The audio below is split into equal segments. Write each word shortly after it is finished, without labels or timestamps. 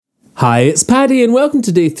Hi, it's Paddy and welcome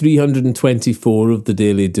to day 324 of the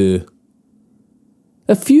Daily Do.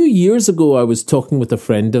 A few years ago I was talking with a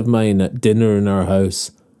friend of mine at dinner in our house.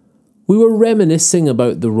 We were reminiscing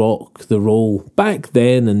about the rock, the roll, back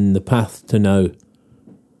then and the path to now.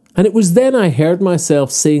 And it was then I heard myself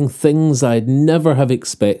saying things I'd never have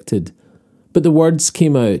expected. But the words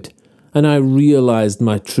came out and I realised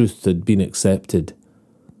my truth had been accepted.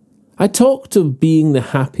 I talked of being the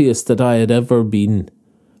happiest that I had ever been,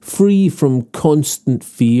 free from constant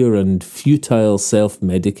fear and futile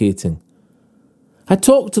self-medicating. I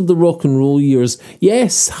talked of the rock and roll years,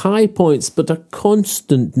 yes, high points, but a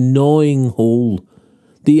constant gnawing hole,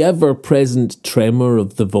 the ever-present tremor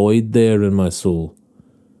of the void there in my soul.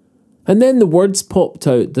 And then the words popped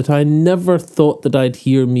out that I never thought that I'd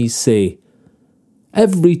hear me say.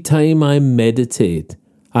 Every time I meditate,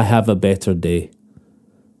 I have a better day.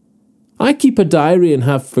 I keep a diary and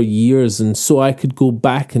have for years, and so I could go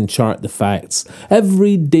back and chart the facts.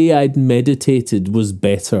 Every day I'd meditated was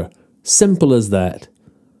better. Simple as that.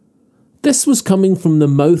 This was coming from the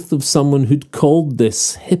mouth of someone who'd called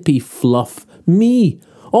this hippie fluff me,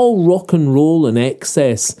 all rock and roll and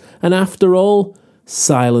excess, and after all,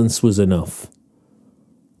 silence was enough.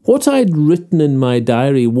 What I'd written in my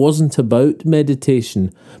diary wasn't about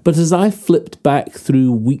meditation, but as I flipped back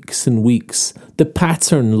through weeks and weeks, the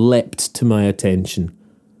pattern leapt to my attention.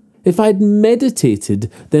 If I'd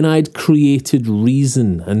meditated, then I'd created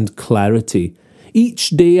reason and clarity. Each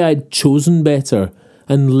day I'd chosen better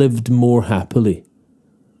and lived more happily.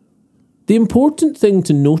 The important thing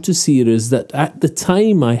to notice here is that at the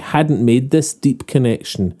time I hadn't made this deep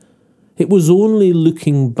connection. It was only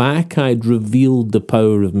looking back I'd revealed the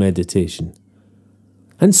power of meditation.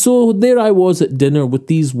 And so there I was at dinner with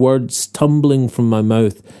these words tumbling from my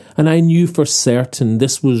mouth, and I knew for certain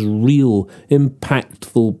this was real,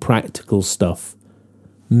 impactful, practical stuff.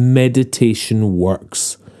 Meditation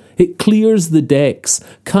works. It clears the decks,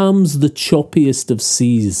 calms the choppiest of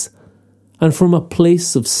seas, and from a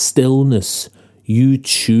place of stillness you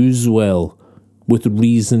choose well, with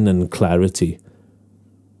reason and clarity.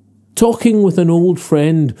 Talking with an old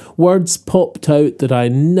friend, words popped out that I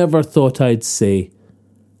never thought I'd say.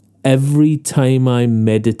 Every time I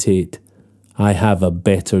meditate, I have a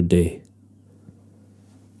better day.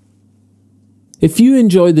 If you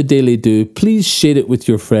enjoy the Daily Do, please share it with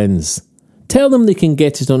your friends. Tell them they can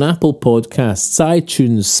get it on Apple Podcasts,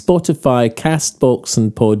 iTunes, Spotify, Castbox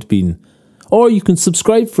and Podbean. Or you can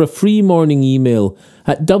subscribe for a free morning email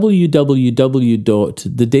at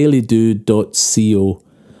www.thedailydo.co.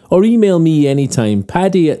 Or email me anytime,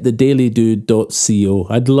 paddy@thedailydo.co.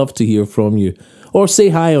 I'd love to hear from you. Or say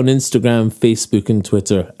hi on Instagram, Facebook and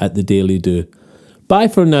Twitter @The Daily Do. Bye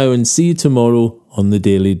for now and see you tomorrow on The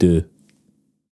Daily Do.